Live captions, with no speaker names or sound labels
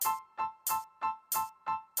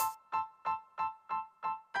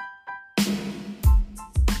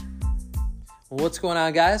What's going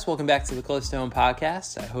on, guys? Welcome back to the Close to Home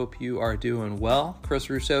podcast. I hope you are doing well. Chris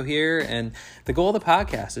Russo here, and the goal of the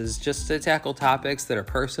podcast is just to tackle topics that are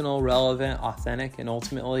personal, relevant, authentic, and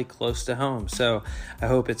ultimately close to home. So I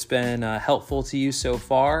hope it's been helpful to you so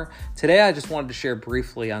far. Today, I just wanted to share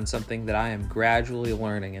briefly on something that I am gradually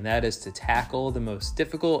learning, and that is to tackle the most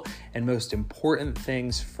difficult and most important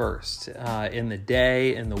things first in the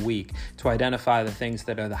day and the week, to identify the things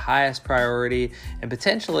that are the highest priority and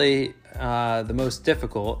potentially the most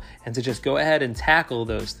difficult, and to just go ahead and tackle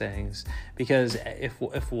those things, because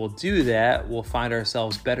if we'll do that, we'll find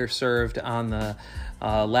ourselves better served on the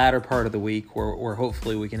latter part of the week where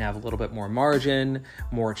hopefully we can have a little bit more margin,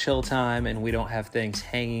 more chill time, and we don't have things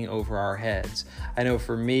hanging over our heads. I know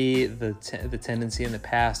for me, the tendency in the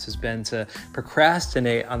past has been to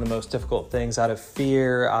procrastinate on the most difficult things out of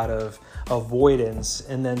fear, out of avoidance,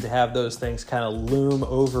 and then to have those things kind of loom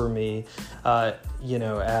over me,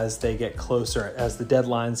 as they get closer, as the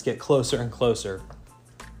deadlines get closer and closer.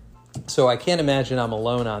 So I can't imagine I'm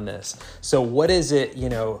alone on this. So what is it,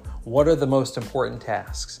 what are the most important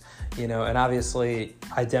tasks? And obviously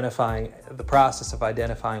the process of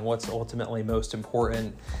identifying what's ultimately most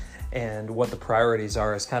important and what the priorities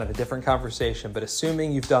are is kind of a different conversation. But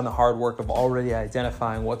assuming you've done the hard work of already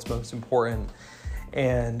identifying what's most important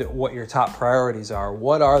and what your top priorities are,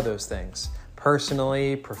 what are those things?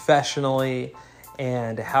 Personally, professionally,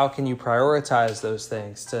 and how can you prioritize those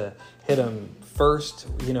things to hit them first,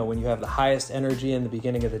 when you have the highest energy in the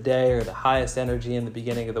beginning of the day or the highest energy in the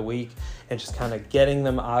beginning of the week, and just kind of getting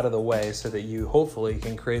them out of the way so that you hopefully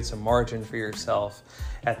can create some margin for yourself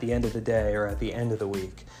at the end of the day or at the end of the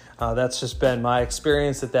week. That's just been my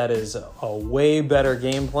experience, that is a way better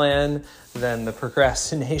game plan than the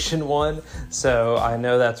procrastination one. So I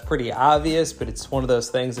know that's pretty obvious, but it's one of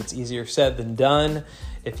those things that's easier said than done.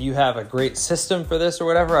 If you have a great system for this or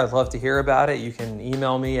whatever, I'd love to hear about it. You can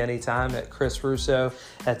email me anytime at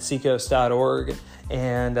chrisrusso@seekos.org.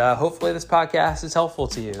 And hopefully this podcast is helpful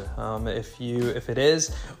to you. If it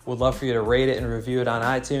is, would love for you to rate it and review it on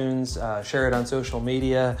iTunes, share it on social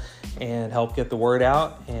media, and help get the word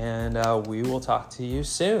out. And we will talk to you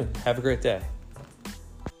soon. Have a great day.